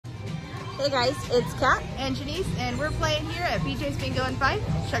Hey guys, it's Kat and Janise, and we're playing here at BJ's Bingo and Fight.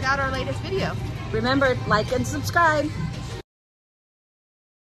 Check out our latest video. Remember, like and subscribe.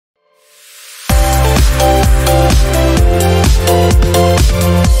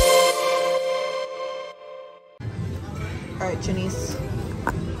 All right, Janise,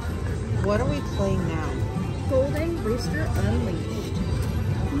 what are we playing now? Golden Rooster Unleashed.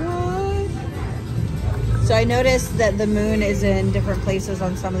 What? So I noticed that the moon is in different places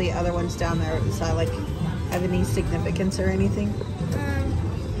on some of the other ones down there. Does that like have any significance or anything? I'm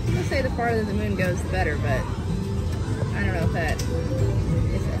gonna say the farther the moon goes, the better, but I don't know if that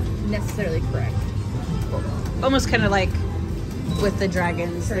is necessarily correct. Almost kind of like with the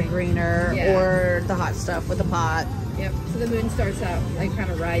dragons, the greener, yeah. Or the hot stuff with the pot. Yep. So the moon starts out like kind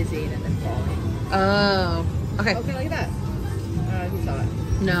of rising and then falling. Oh. Okay. Okay, like that. I don't know if you saw it.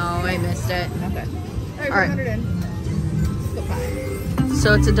 No, I missed it. Okay. All right, 400 in. Still fine.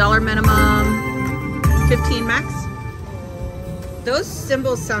 So it's $1 minimum, 15 max. Those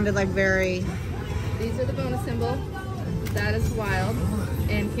symbols sounded like very. These are the bonus symbol. That is wild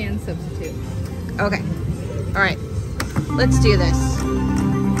and can substitute. Okay. All right. Let's do this.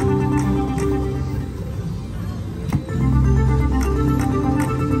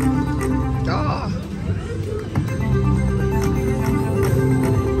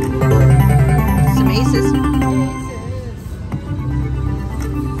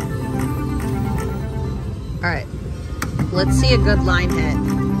 All right, let's see a good line hit.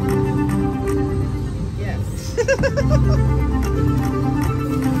 Yes. It's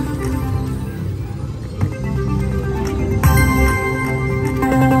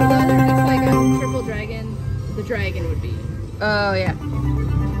like a triple dragon. The dragon would be. Oh yeah. I'm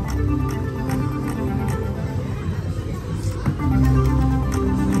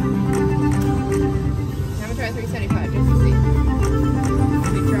gonna try 375 just to see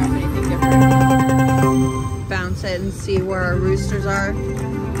if we drop anything different. Bounce it and see where our roosters are.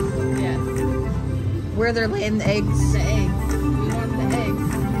 Yes. Where they're laying the eggs. The eggs. We want the eggs.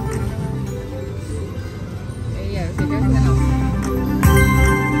 Yeah, so there's the house.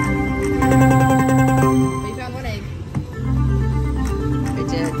 We found one egg. I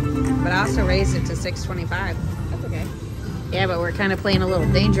did. But I also raised it to 625. That's okay. Yeah, but we're kind of playing a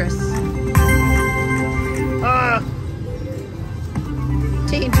little dangerous. Oh!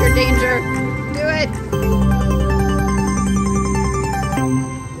 Danger, danger. Do it.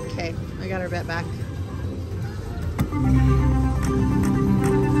 Okay, I got our bet back.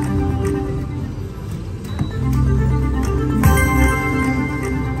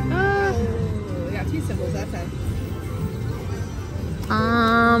 Oh, we got 2 symbols that time.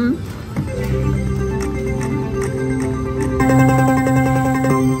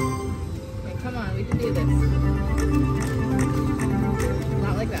 Okay, come on, we can do this.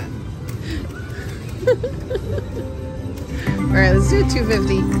 Not like that. All right, let's do it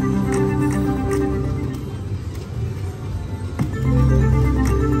 250.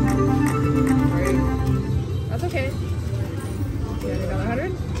 That's okay. You want to go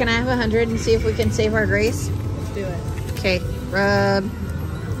 100? Can I have 100 and see if we can save our grace? Let's do it. Okay, rub.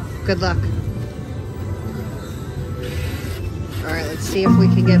 Good luck. All right, let's see if we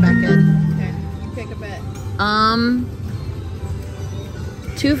can get back in. Okay, you take a bet.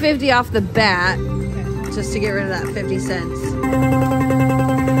 250 off the bat, Okay. just to get rid of that 50 cents.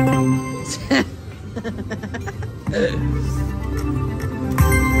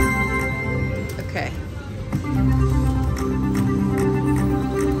 Okay.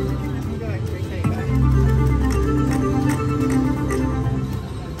 I'm going 375.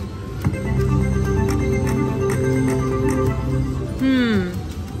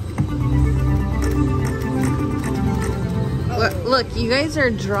 Look, you guys are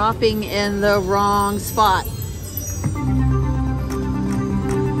dropping in the wrong spot. Come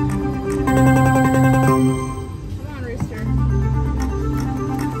on, Rooster.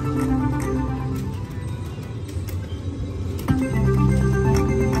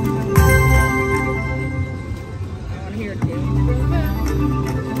 I want to hear it too.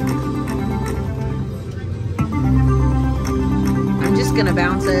 I'm just gonna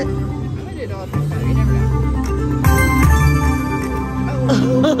bounce it. I'm gonna do it all at this time. You never know.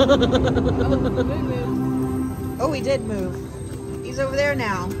 Oh, we did move. He's over there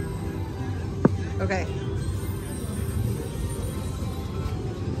now. Okay.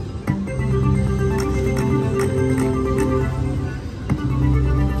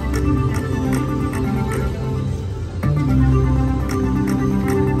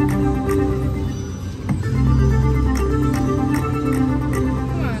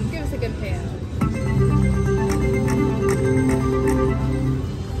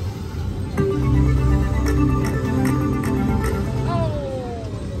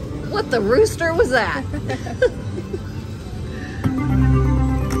 the rooster was that?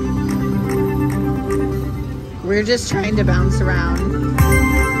 We're just trying to bounce around.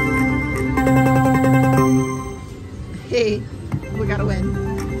 Hey, we gotta win.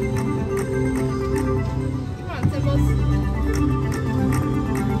 Come on, Symbols.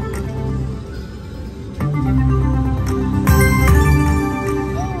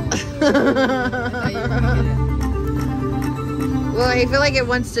 Oh. I thought you were gonna get it. Well, I feel like it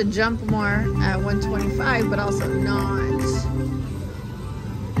wants to jump more at 125, but also not. Just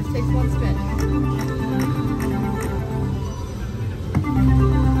takes one spin.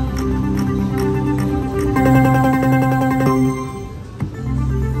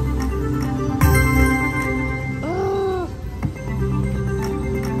 Oh.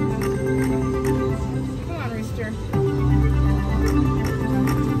 Come on, Rooster.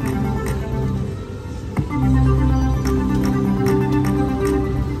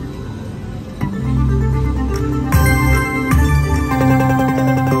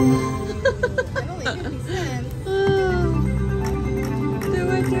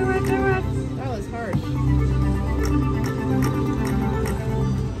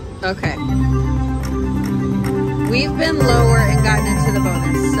 Okay. We've been lower and gotten into the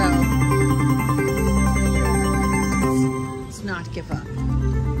bonus, so let's not give up.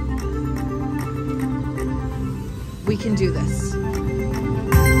 We can do this.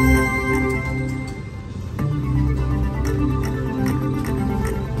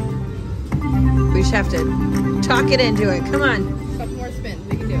 We just have to talk it into it. Come on. A couple more spins.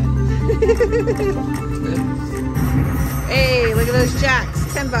 We can do it. Hey, look at those jacks.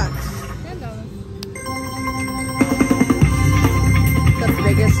 $10. $10. The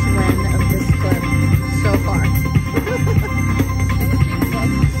biggest win of this clip so far.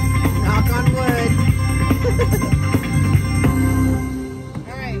 Knock on wood.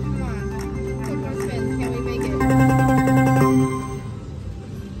 Alright, come on. Couple more spins. Can we make it?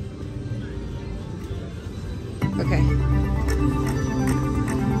 Okay.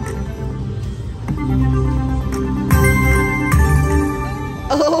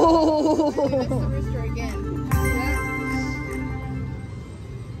 Oh! We missed the rooster again.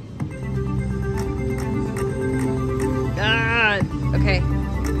 God. Okay.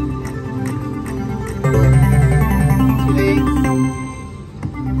 Too big.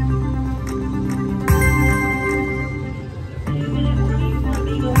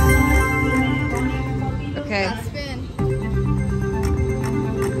 Okay. Last spin.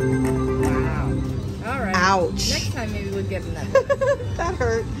 Wow. Alright. Ouch. Next time maybe we'll get another. That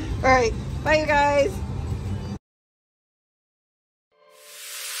hurt. All right. Bye, you guys.